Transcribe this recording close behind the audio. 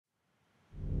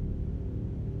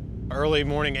Early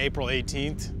morning, April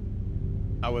 18th,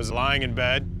 I was lying in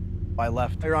bed. I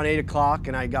left around 8 o'clock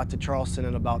and I got to Charleston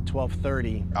at about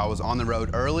 12:30. I was on the road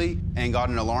early and got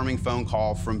an alarming phone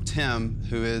call from Tim,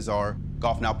 who is our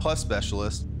GolfNow Plus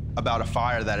specialist, about a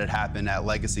fire that had happened at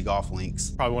Legacy Golf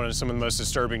Links. Probably one of some of the most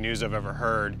disturbing news I've ever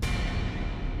heard.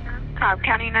 Cobb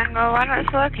County 911,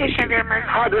 what's the location of your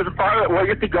emergency? Hi, there's a fire at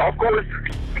Legacy Golf Course.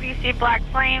 Do you see black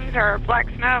flames or black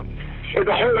smoke?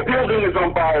 The whole building is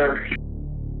on fire.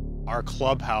 Our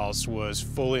clubhouse was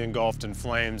fully engulfed in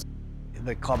flames.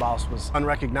 The clubhouse was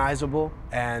unrecognizable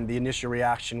and the initial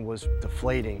reaction was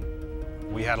deflating.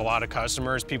 We had a lot of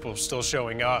customers, people still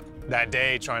showing up that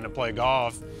day trying to play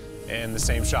golf in the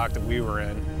same shock that we were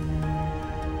in.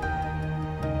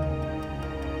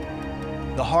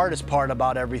 The hardest part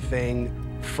about everything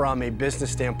from a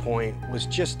business standpoint was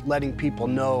just letting people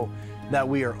know that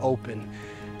we are open.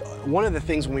 One of the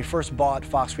things when we first bought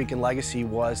Fox Creek and Legacy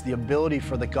was the ability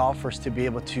for the golfers to be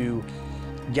able to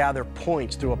gather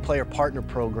points through a player partner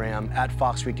program at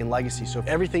Fox Creek and Legacy. So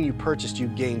everything you purchased, you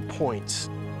gain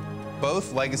points.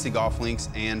 Both Legacy Golf Links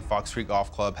and Fox Creek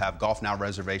Golf Club have GolfNow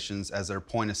reservations as their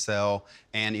point of sale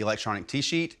and electronic tee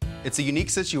sheet. It's a unique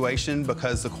situation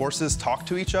because the courses talk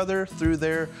to each other through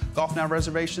their GolfNow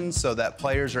reservations so that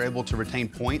players are able to retain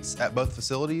points at both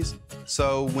facilities.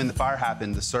 So when the fire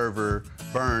happened, the server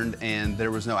burned and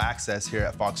there was no access here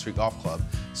at Fox Creek Golf Club.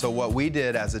 So what we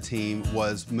did as a team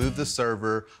was move the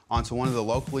server onto one of the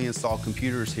locally installed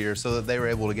computers here so that they were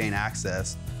able to gain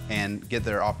access and get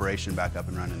their operation back up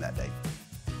and running that day.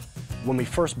 When we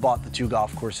first bought the two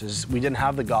golf courses, we didn't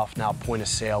have the GolfNow point of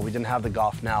sale. We didn't have the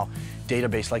GolfNow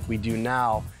database like we do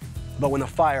now. But when the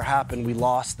fire happened, we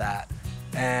lost that.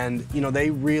 And you know,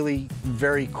 they really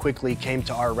very quickly came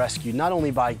to our rescue, not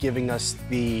only by giving us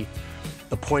the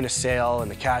point of sale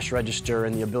and the cash register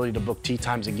and the ability to book tee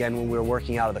times again when we were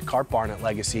working out of the cart barn at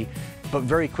Legacy, but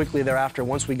very quickly thereafter,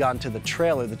 once we got into the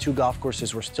trailer, the two golf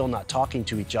courses were still not talking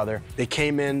to each other. They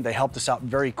came in, they helped us out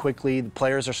very quickly. The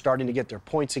players are starting to get their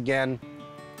points again.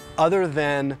 Other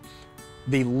than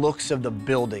the looks of the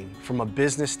building, from a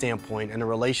business standpoint and a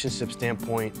relationship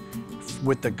standpoint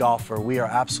with the golfer, we are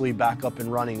absolutely back up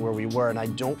and running where we were. And I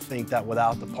don't think that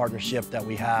without the partnership that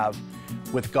we have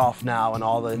with GolfNow and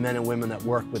all the men and women that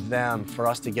work with them, for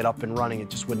us to get up and running, it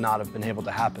just would not have been able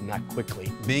to happen that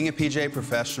quickly. Being a PGA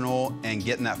professional and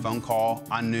getting that phone call,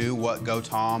 I knew what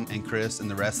Tom and Chris and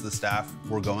the rest of the staff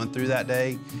were going through that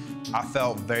day. I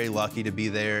felt very lucky to be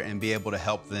there and be able to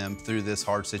help them through this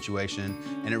hard situation,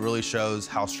 and it really shows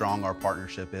how strong our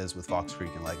partnership is with Fox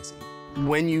Creek and Legacy.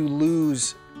 When you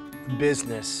lose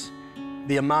business,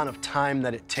 the amount of time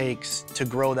that it takes to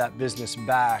grow that business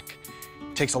back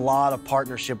takes a lot of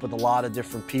partnership with a lot of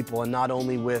different people, and not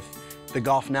only with the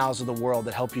GolfNows of the world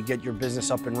that help you get your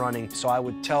business up and running. So I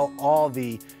would tell all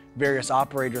the various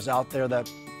operators out there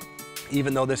that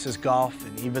even though this is golf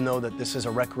and even though that this is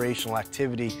a recreational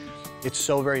activity, it's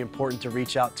so very important to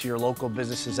reach out to your local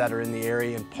businesses that are in the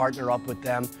area and partner up with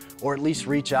them, or at least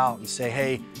reach out and say,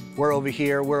 hey, we're over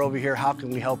here, how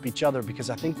can we help each other? Because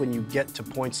I think when you get to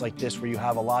points like this where you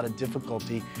have a lot of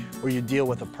difficulty, where you deal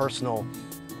with a personal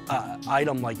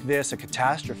item like this, a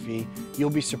catastrophe, you'll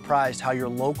be surprised how your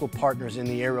local partners in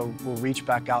the area will reach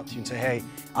back out to you and say, hey,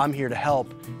 I'm here to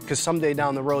help, because someday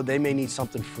down the road they may need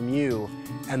something from you.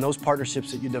 And those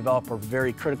partnerships that you develop are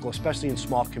very critical, especially in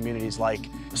small communities like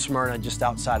Smyrna, just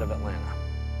outside of Atlanta.